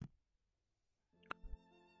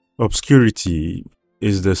Obscurity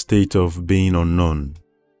is the state of being unknown.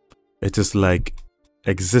 It is like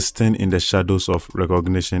existing in the shadows of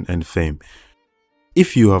recognition and fame.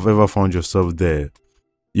 If you have ever found yourself there,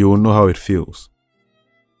 you will know how it feels.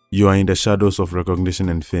 You are in the shadows of recognition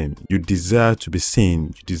and fame. You desire to be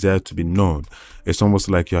seen. You desire to be known. It's almost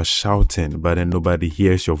like you are shouting, but then nobody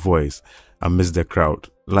hears your voice amidst the crowd.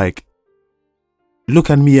 Like, look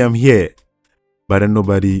at me, I'm here. But then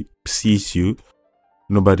nobody sees you.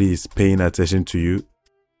 Nobody is paying attention to you.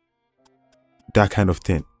 That kind of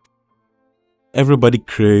thing. Everybody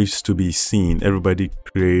craves to be seen. Everybody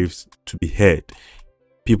craves to be heard.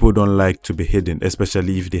 People don't like to be hidden,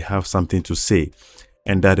 especially if they have something to say.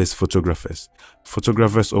 And that is photographers.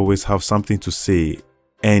 Photographers always have something to say,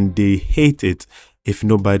 and they hate it if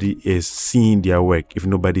nobody is seeing their work, if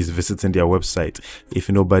nobody is visiting their website, if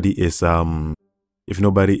nobody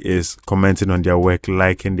is commenting on their work,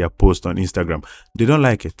 liking their post on Instagram. They don't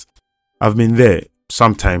like it. I've been there.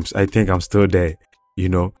 Sometimes I think I'm still there, you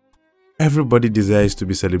know. Everybody desires to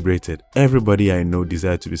be celebrated. Everybody I know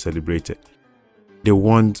desires to be celebrated. They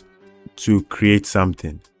want to create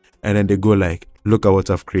something, and then they go like, look at what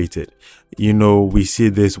I've created. You know, we see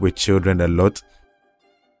this with children a lot.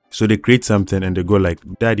 So they create something and they go like,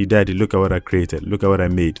 daddy, look at what I created. Look at what I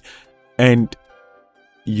made. And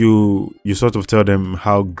you sort of tell them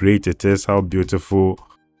how great it is, how beautiful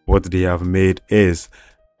what they have made is.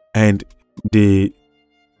 And they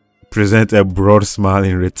present a broad smile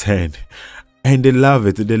in return. And they love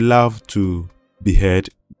it. They love to be heard.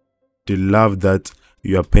 They love that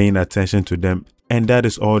you are paying attention to them. And that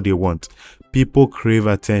is all they want. People crave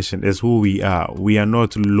attention. It's who we are. We are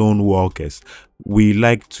not lone walkers. We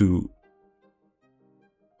like to,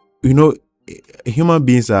 human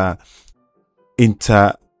beings are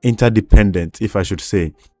interdependent, if I should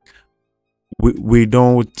say. We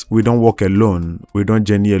don't walk alone. We don't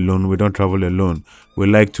journey alone. We don't travel alone. We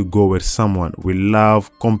like to go with someone. We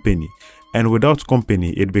love company. And without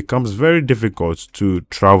company, it becomes very difficult to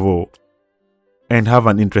travel and have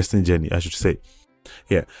an interesting journey, I should say.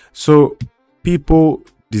 Yeah. So people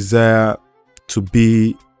desire to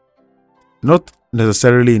be not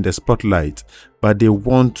necessarily in the spotlight, but they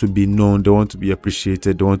want to be known, they want to be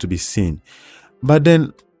appreciated, they want to be seen. But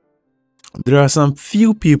then there are some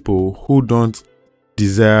few people who don't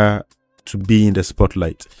desire to be in the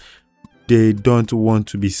spotlight. They don't want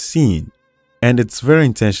to be seen. And it's very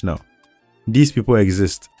intentional. These people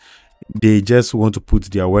exist. They just want to put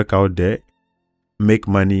their work out there, make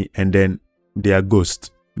money, and then they are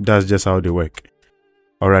ghosts. That's just how they work.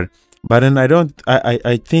 All right. But then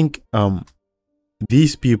I think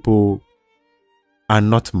these people are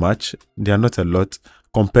not much. They are not a lot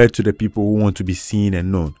compared to the people who want to be seen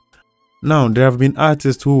and known. Now, there have been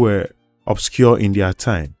artists who were obscure in their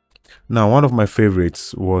time. Now, one of my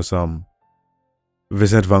favorites was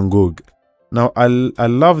Vincent van Gogh. Now, I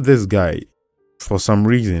love this guy for some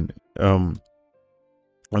reason.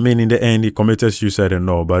 I mean, in the end, he committed suicide and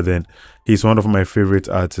all, but then he's one of my favorite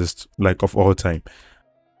artists, like, of all time.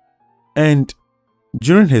 And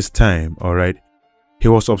during his time, all right, he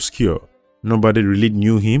was obscure. Nobody really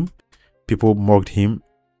knew him. People mocked him.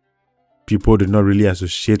 People did not really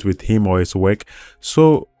associate with him or his work.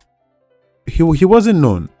 So he wasn't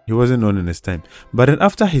known. He wasn't known in his time. But then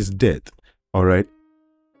after his death, all right,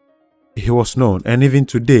 he was known. And even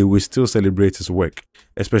today, we still celebrate his work,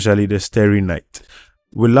 especially the Starry Night.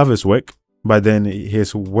 We love his work, but then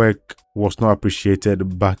his work was not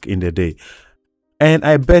appreciated back in the day. And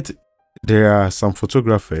I bet there are some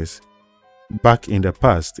photographers back in the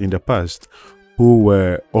past, who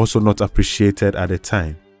were also not appreciated at the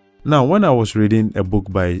time. Now, when I was reading a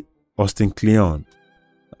book by Austin Kleon,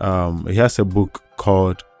 he has a book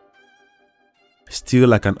called Still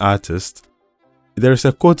Like an Artist. There is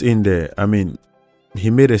a quote in there. I mean, he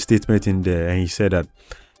made a statement in there and he said that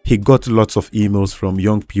he got lots of emails from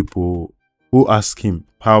young people who ask him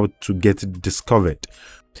how to get discovered.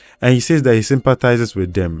 And he says that he sympathizes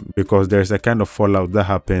with them because there's a kind of fallout that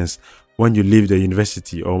happens when you leave the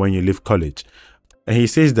university or when you leave college. And he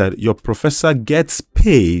says that your professor gets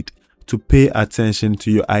paid to pay attention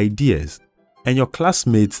to your ideas, and your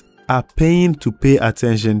classmates are paying to pay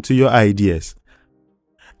attention to your ideas.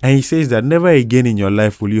 And he says that never again in your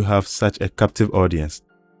life will you have such a captive audience.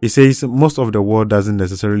 He says most of the world doesn't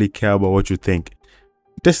necessarily care about what you think.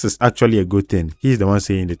 This is actually a good thing. He's the one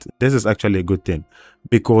saying it. This is actually a good thing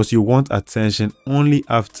because you want attention only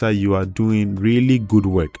after you are doing really good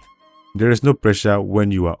work. There is no pressure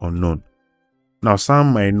when you are unknown. Now,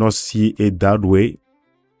 some might not see it that way.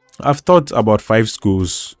 I've thought about 5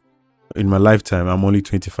 schools in my lifetime. I'm only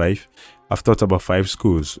 25. I've thought about 5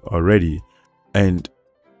 schools already. And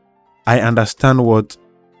I understand what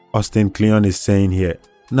Austin Kleon is saying here.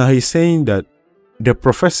 Now he's saying that the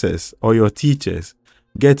professors or your teachers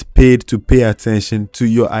get paid to pay attention to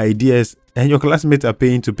your ideas, and your classmates are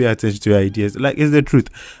paying to pay attention to your ideas. Like, it's the truth.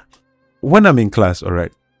 When I'm in class, all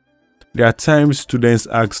right, there are times students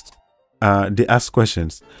they ask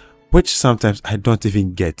questions which sometimes I don't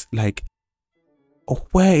even get. Like,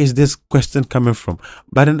 where is this question coming from?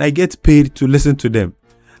 But then I get paid to listen to them.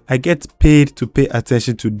 I get paid to pay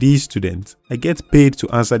attention to these students. I get paid to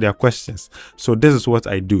answer their questions. So this is what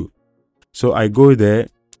I do. So I go there,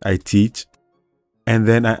 I teach, and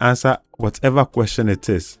then I answer whatever question it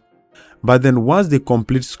is. But then once they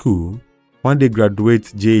complete school, when they graduate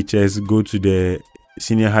JHS, go to the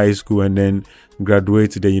senior high school, and then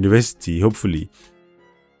graduate to the university, hopefully,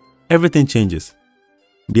 everything changes.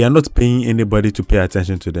 They are not paying anybody to pay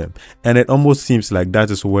attention to them. And it almost seems like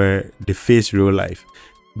that is where they face real life.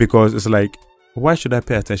 Because it's like, why should I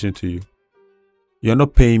pay attention to you? You're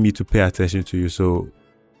not paying me to pay attention to you. So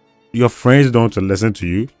your friends don't listen to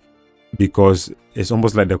you because it's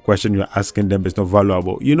almost like the question you're asking them is not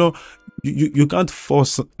valuable. You can't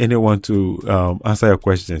force anyone to answer your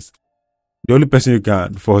questions. The only person you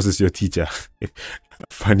can force is your teacher.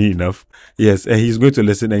 Funny enough. Yes, and he's going to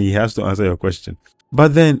listen and he has to answer your question.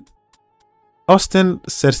 But then Austin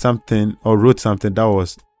said something or wrote something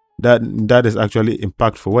that is actually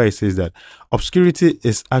impactful, where he says that obscurity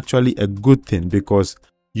is actually a good thing because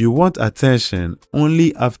you want attention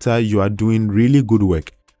only after you are doing really good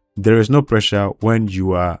work. There is no pressure when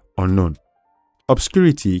you are unknown.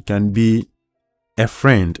 Obscurity can be a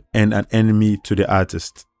friend and an enemy to the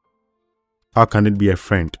artist. How can it be a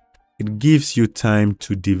friend? It gives you time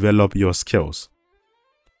to develop your skills.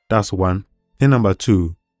 That's one. Thing number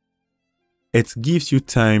two, it gives you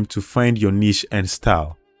time to find your niche and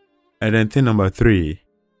style. And then thing number three,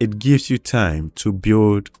 it gives you time to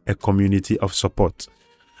build a community of support.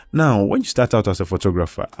 Now, when you start out as a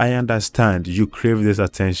photographer, I understand you crave this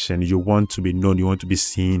attention. You want to be known, you want to be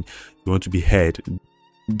seen, you want to be heard,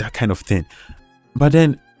 that kind of thing. But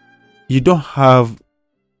then you don't have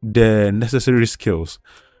the necessary skills.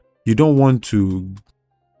 You don't want to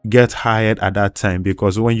get hired at that time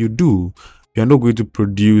because when you do, you're not going to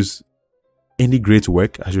produce any great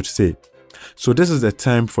work, I should say. So this is the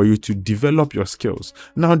time for you to develop your skills.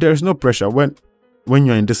 Now, there is no pressure when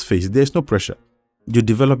you're in this phase. There's no pressure. You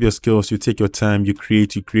develop your skills, you take your time, you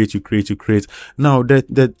create. Now,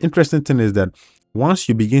 the interesting thing is that once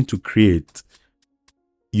you begin to create,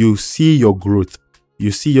 you see your growth,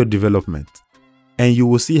 you see your development, and you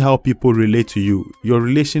will see how people relate to you. Your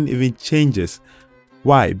relation even changes.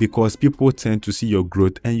 Why? Because people tend to see your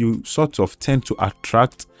growth and you sort of tend to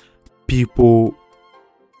attract people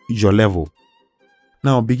your level.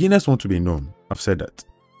 Now, beginners want to be known. I've said that.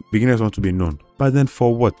 Beginners want to be known. But then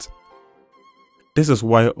for what? This is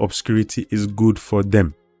why obscurity is good for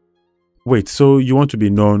them. Wait, so you want to be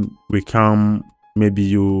known, we come, maybe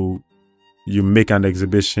you make an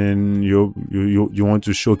exhibition, you want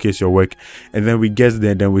to showcase your work, and then we get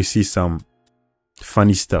there, then we see some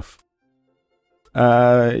funny stuff.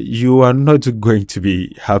 You are not going to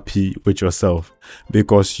be happy with yourself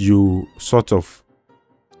because you sort of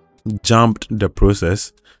jumped the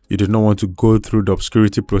process. You did not want to go through the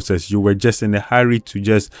obscurity process. You were just in a hurry to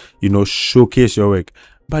just, showcase your work.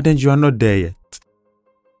 But then you are not there yet.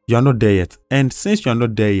 You are not there yet. And since you are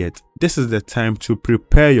not there yet, this is the time to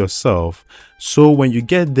prepare yourself. So when you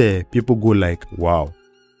get there, people go like, wow,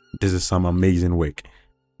 this is some amazing work.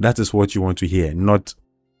 That is what you want to hear, not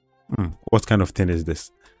what kind of thing is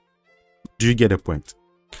this? Do you get the point?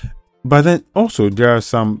 But then also there are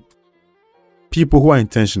some people who are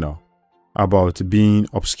intentional about being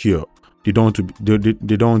obscure. They don't want to be,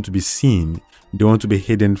 they don't want to be seen. They want to be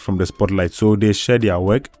hidden from the spotlight. So they share their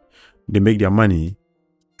work, they make their money,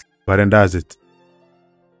 but then that's it.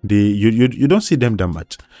 You don't see them that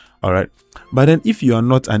much. All right. But then if you are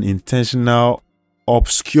not an intentional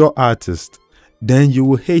obscure artist, then you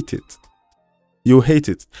will hate it. You'll hate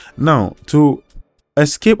it. Now, to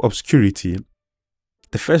escape obscurity,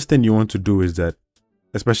 the first thing you want to do is that,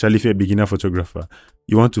 especially if you're a beginner photographer,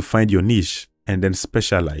 you want to find your niche and then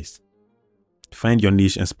specialize. Find your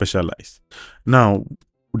niche and specialize. Now,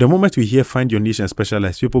 the moment we hear find your niche and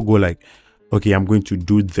specialize, people go like, okay, I'm going to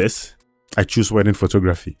do this. I choose wedding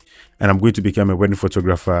photography and I'm going to become a wedding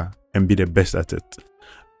photographer and be the best at it.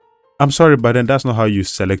 I'm sorry, but then that's not how you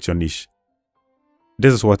select your niche.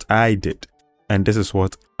 This is what I did. And this is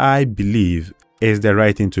what I believe is the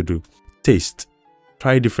right thing to do. Taste.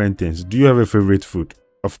 Try different things. Do you have a favorite food?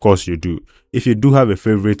 Of course you do. If you do have a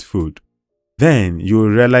favorite food, then you will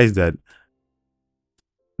realize that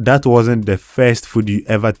that wasn't the first food you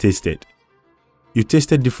ever tasted. You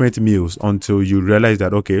tasted different meals until you realize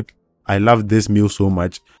that, okay, I love this meal so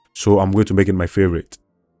much, so I'm going to make it my favorite.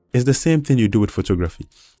 It's the same thing you do with photography.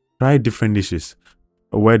 Try different niches,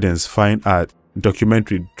 weddings, fine art,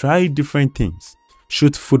 documentary. Try different things.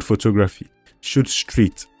 Shoot food photography, shoot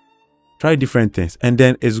street. Try different things. And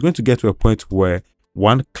then it's going to get to a point where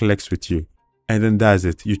one clicks with you. And then that's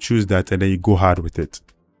it. You choose that and then you go hard with it.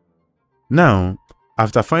 Now,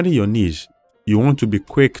 after finding your niche, you want to be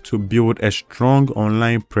quick to build a strong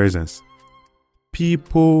online presence.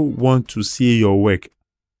 People want to see your work.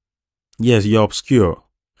 Yes, you're obscure.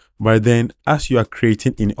 But then as you are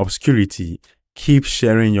creating in obscurity, keep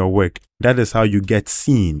sharing your work. That is how you get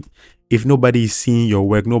seen. If nobody is seeing your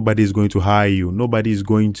work, nobody is going to hire you. Nobody is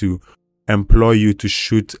going to employ you to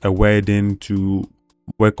shoot a wedding, to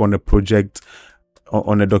work on a project,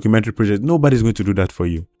 on a documentary project. Nobody is going to do that for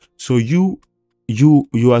you. So you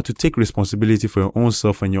are to take responsibility for your own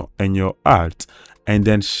self and your art, and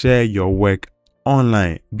then share your work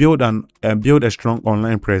online. Build a strong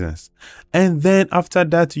online presence, and then after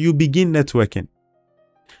that you begin networking.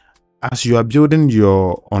 As you are building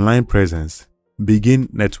your online presence, begin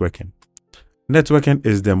networking. Networking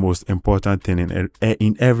is the most important thing in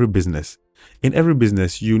every business. In every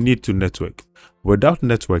business, you need to network. Without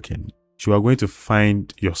networking, you are going to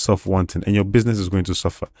find yourself wanting and your business is going to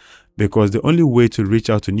suffer, because the only way to reach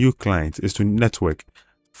out to new clients is to network.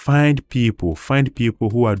 Find people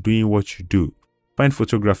who are doing what you do. Find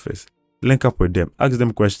photographers, link up with them, ask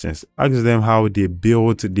them questions, ask them how they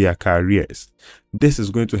built their careers. This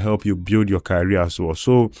is going to help you build your career as well.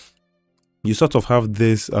 So you sort of have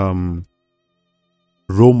this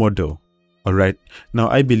role model. All right. Now,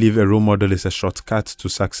 I believe a role model is a shortcut to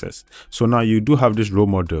success. So now you do have this role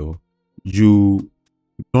model. You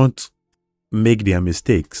don't make their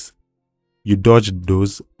mistakes. You dodge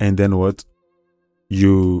those, and then what?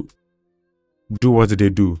 You do what they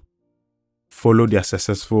do. Follow their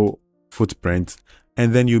successful footprint,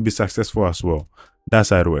 and then you'll be successful as well. That's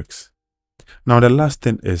how it works. Now, the last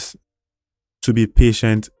thing is to be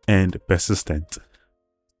patient and persistent.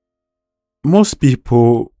 Most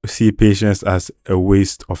people see patience as a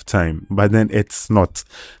waste of time, but then it's not.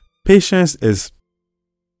 Patience is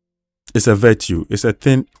a virtue. It's a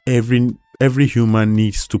thing every human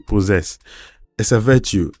needs to possess. It's a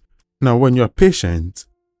virtue. Now, when you are patient,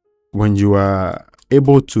 when you are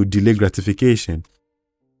able to delay gratification,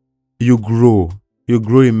 you grow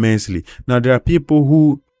immensely. Now, there are people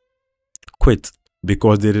who quit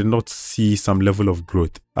because they did not see some level of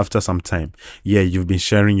growth after some time. Yeah, you've been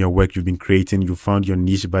sharing your work, you've been creating, you found your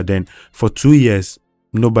niche, but then for 2 years,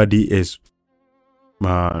 nobody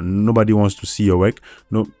wants to see your work.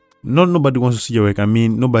 Nobody wants to see your work. I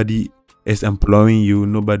mean, nobody is employing you,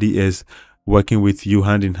 nobody is working with you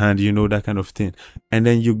hand in hand, that kind of thing. And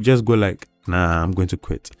then you just go like, nah, I'm going to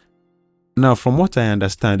quit. Now, from what I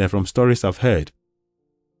understand and from stories I've heard,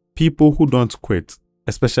 people who don't quit,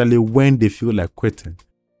 especially when they feel like quitting,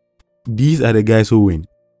 these are the guys who win.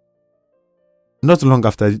 Not long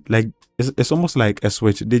after, like, it's almost like a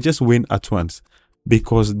switch. They just win at once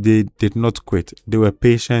because they did not quit. They were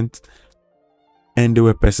patient and they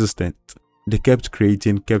were persistent. They kept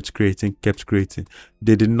creating.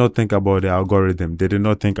 They did not think about the algorithm. They did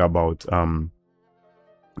not think about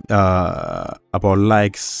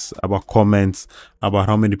likes, about comments, about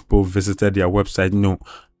how many people visited their website. No,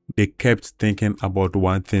 they kept thinking about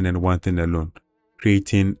one thing and one thing alone: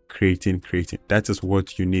 creating. That is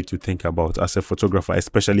what you need to think about as a photographer,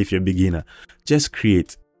 especially if you're a beginner. Just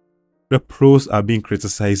create. The pros are being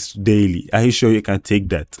criticized daily. Are you sure you can take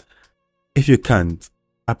that? If you can't,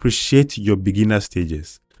 appreciate your beginner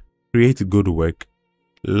stages, create good work,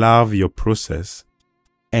 love your process,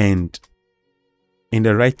 and in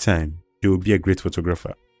the right time, you will be a great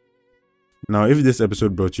photographer. Now, if this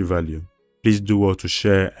episode brought you value, please do well to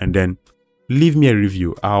share and then leave me a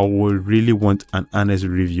review. I will really want an honest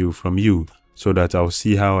review from you so that I'll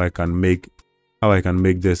see how I can make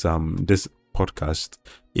this podcast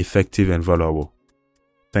effective and valuable.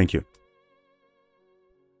 Thank you.